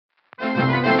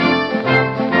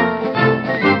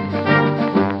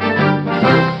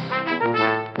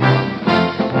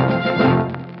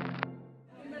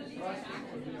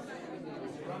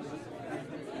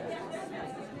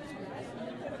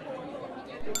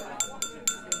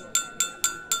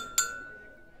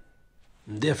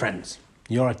Dear friends,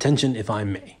 your attention if I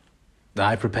may.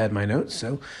 I prepared my notes,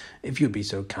 so if you'd be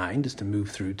so kind as to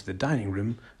move through to the dining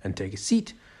room and take a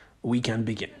seat, we can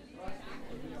begin.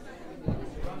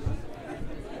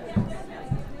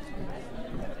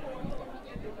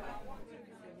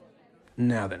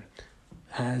 Now then,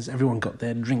 has everyone got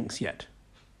their drinks yet?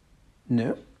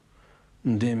 No?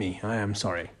 Dear me, I am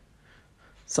sorry.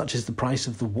 Such is the price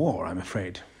of the war, I'm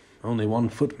afraid. Only one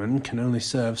footman can only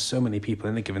serve so many people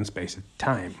in a given space of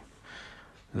time.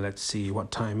 Let's see,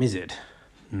 what time is it?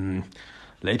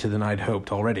 Later than I'd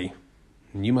hoped already.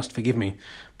 You must forgive me,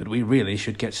 but we really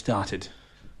should get started.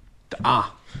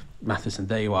 Matheson,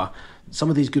 there you are.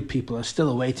 Some of these good people are still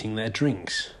awaiting their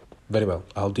drinks. Very well,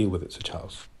 I'll deal with it, Sir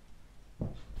Charles.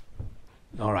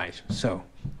 All right, so,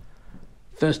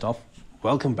 first off,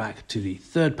 welcome back to the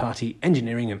third-party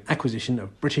engineering and acquisition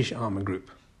of British Armour Group.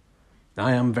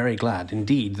 I am very glad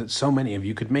indeed that so many of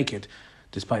you could make it,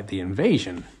 despite the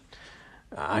invasion.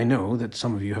 I know that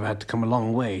some of you have had to come a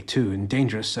long way, too, in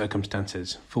dangerous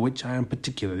circumstances, for which I am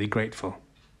particularly grateful.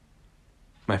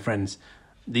 My friends,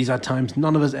 these are times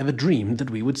none of us ever dreamed that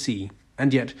we would see,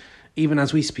 and yet, even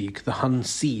as we speak, the Hun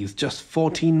seethes just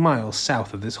 14 miles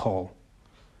south of this hall.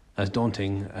 As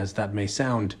daunting as that may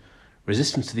sound,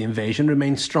 resistance to the invasion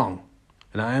remains strong,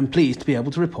 and I am pleased to be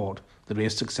able to report that we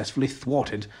have successfully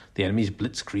thwarted the enemy's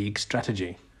blitzkrieg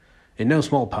strategy, in no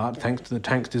small part thanks to the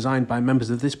tanks designed by members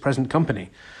of this present company,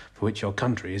 for which your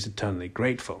country is eternally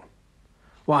grateful.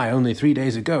 Why, only 3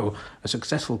 days ago, a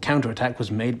successful counterattack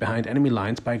was made behind enemy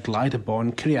lines by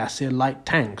glider-borne cuirassier light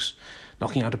tanks,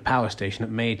 knocking out a power station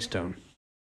at Maidstone,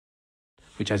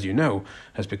 which, as you know,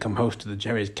 has become host to the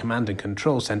Jerry's command and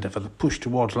control centre for the push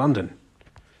towards London.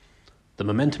 The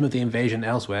momentum of the invasion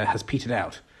elsewhere has petered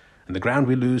out, and the ground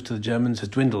we lose to the Germans has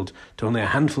dwindled to only a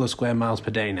handful of square miles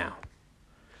per day now.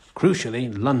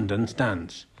 Crucially, London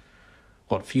stands.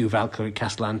 What few Valkyrie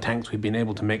Castellan tanks we've been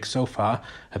able to make so far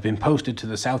have been posted to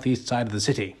the southeast side of the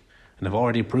city, and have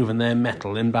already proven their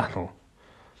mettle in battle.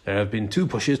 There have been 2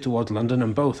 pushes towards London,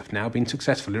 and both have now been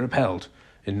successfully repelled,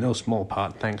 in no small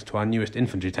part thanks to our newest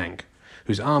infantry tank,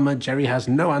 whose armour Jerry has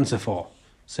no answer for,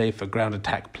 save for ground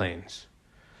attack planes.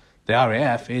 The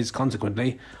RAF is,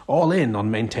 consequently, all in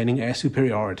on maintaining air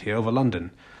superiority over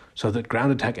London, so that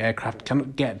ground attack aircraft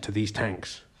cannot get to these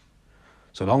tanks.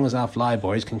 So long as our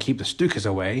flyboys can keep the Stukas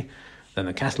away, then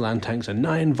the Castellan tanks are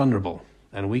nigh invulnerable,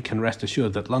 and we can rest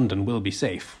assured that London will be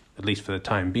safe, at least for the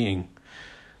time being.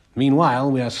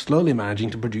 Meanwhile, we are slowly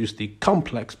managing to produce the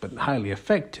complex but highly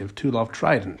effective Tulov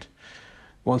Trident.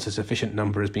 Once a sufficient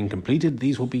number has been completed,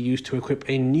 these will be used to equip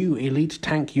a new elite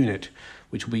tank unit,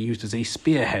 which will be used as a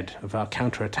spearhead of our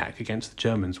counterattack against the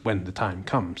Germans when the time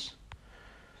comes.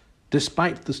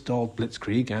 Despite the stalled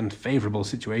blitzkrieg and favourable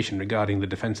situation regarding the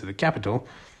defence of the capital,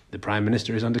 the Prime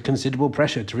Minister is under considerable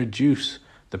pressure to reduce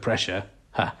the pressure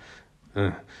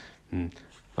on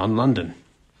London.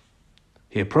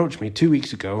 He approached me 2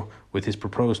 weeks ago with his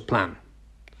proposed plan.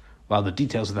 While the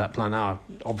details of that plan are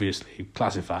obviously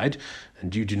classified,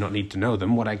 and you do not need to know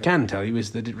them, what I can tell you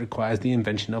is that it requires the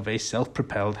invention of a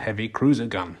self-propelled heavy cruiser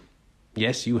gun.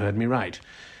 Yes, you heard me right.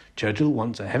 Churchill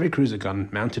wants a heavy cruiser gun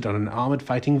mounted on an armoured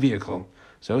fighting vehicle,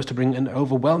 so as to bring an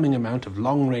overwhelming amount of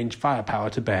long-range firepower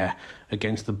to bear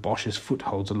against the Bosch's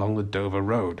footholds along the Dover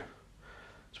Road.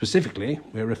 Specifically,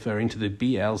 we're referring to the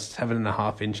BL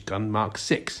 7.5-inch gun Mark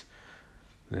VI.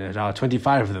 There are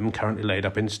 25 of them currently laid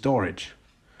up in storage,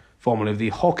 formerly of the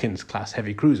Hawkins-class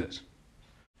heavy cruisers.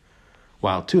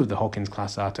 While 2 of the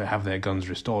Hawkins-class are to have their guns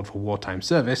restored for wartime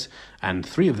service, and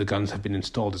 3 of the guns have been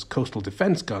installed as coastal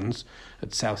defence guns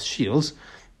at South Shields,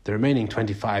 the remaining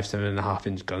 25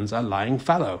 7.5-inch guns are lying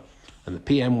fallow, and the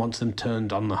PM wants them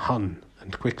turned on the Hun,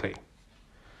 and quickly.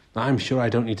 I'm sure I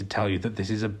don't need to tell you that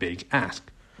this is a big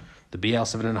ask. The BL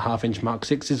 7.5-inch Mark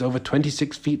VI is over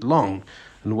 26 feet long,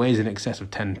 and weighs in excess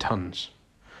of 10 tons.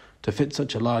 To fit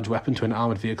such a large weapon to an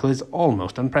armoured vehicle is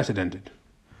almost unprecedented.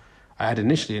 I had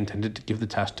initially intended to give the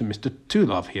task to Mr.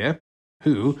 Tulov here,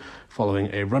 who, following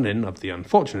a run-in of the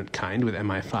unfortunate kind with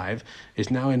MI5,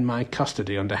 is now in my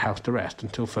custody under house arrest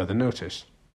until further notice.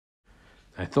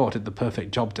 I thought it the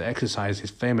perfect job to exercise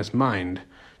his famous mind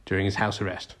during his house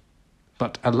arrest.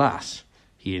 But alas,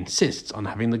 he insists on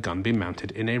having the gun be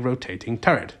mounted in a rotating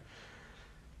turret.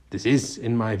 This is,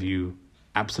 in my view,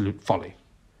 absolute folly.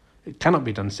 It cannot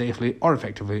be done safely or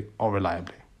effectively or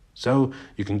reliably. So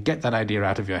you can get that idea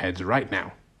out of your heads right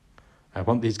now. I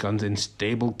want these guns in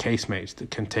stable casemates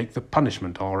that can take the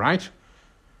punishment, all right?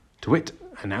 To wit,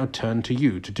 I now turn to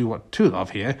you to do what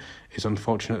Tulov here is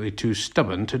unfortunately too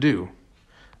stubborn to do.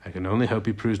 I can only hope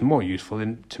he proves more useful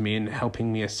to me in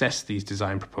helping me assess these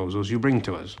design proposals you bring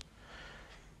to us.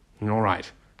 All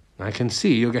right. I can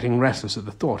see you're getting restless at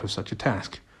the thought of such a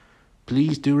task.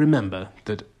 Please do remember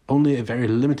that only a very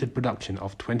limited production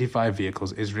of 25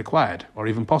 vehicles is required, or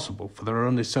even possible, for there are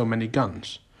only so many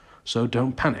guns. So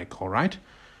don't panic, all right?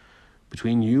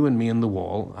 Between you and me and the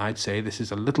wall, I'd say this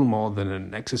is a little more than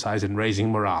an exercise in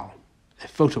raising morale. A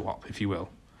photo op, if you will.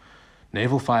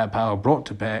 Naval firepower brought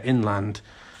to bear inland.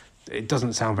 It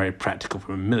doesn't sound very practical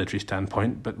from a military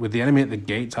standpoint, but with the enemy at the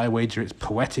gates, I wager its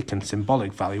poetic and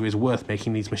symbolic value is worth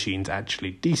making these machines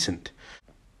actually decent.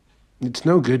 It's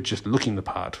no good just looking the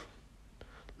part.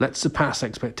 Let's surpass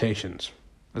expectations.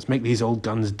 Let's make these old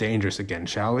guns dangerous again,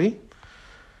 shall we?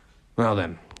 Well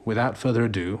then, without further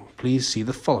ado, please see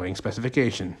the following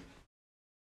specification.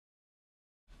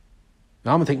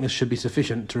 Armour think this should be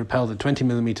sufficient to repel the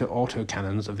 20mm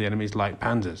autocannons of the enemy's light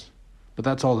panzers, but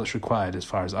that's all that's required as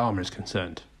far as Armour is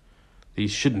concerned.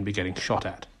 These shouldn't be getting shot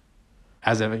at.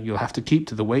 As ever, you'll have to keep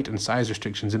to the weight and size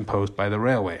restrictions imposed by the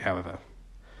railway, however.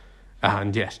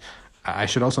 And yes, I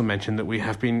should also mention that we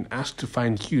have been asked to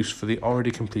find use for the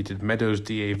already completed Meadows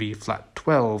DAV Flat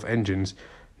 12 engines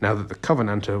now that the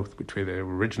Covenanter, which they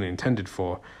were originally intended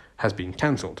for, has been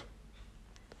cancelled.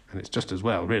 And it's just as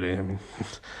well, really. I mean,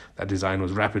 that design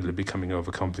was rapidly becoming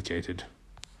overcomplicated.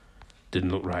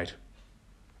 Didn't look right.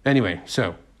 Anyway,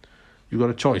 so, you've got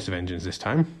a choice of engines this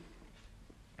time.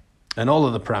 And all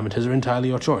of the parameters are entirely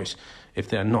your choice, if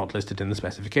they are not listed in the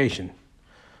specification.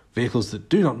 Vehicles that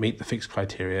do not meet the fixed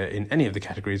criteria in any of the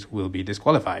categories will be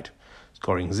disqualified,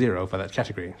 scoring 0 for that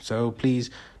category. So please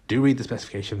do read the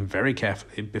specification very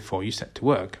carefully before you set to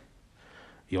work.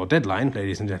 Your deadline,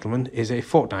 ladies and gentlemen, is a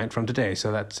fortnight from today,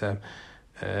 so that's,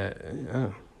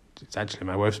 it's actually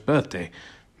my wife's birthday.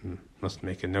 Must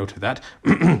make a note of that.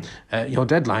 Your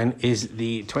deadline is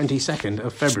the 22nd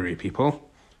of February, people.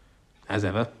 As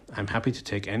ever, I'm happy to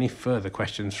take any further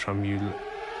questions from you.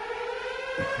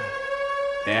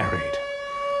 Air raid.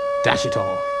 Dash it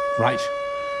all. Right.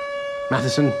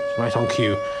 Matheson, right on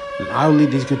cue. I'll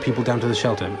lead these good people down to the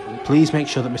shelter. Please make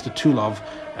sure that Mr. Tulov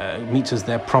meets us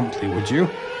there promptly, would you?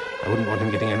 I wouldn't want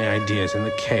him getting any ideas in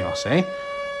the chaos, eh?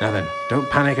 Now then, don't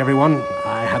panic, everyone.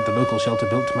 I had the local shelter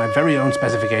built to my very own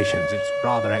specifications. It's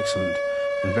rather excellent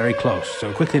and very close.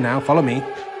 So quickly now, follow me.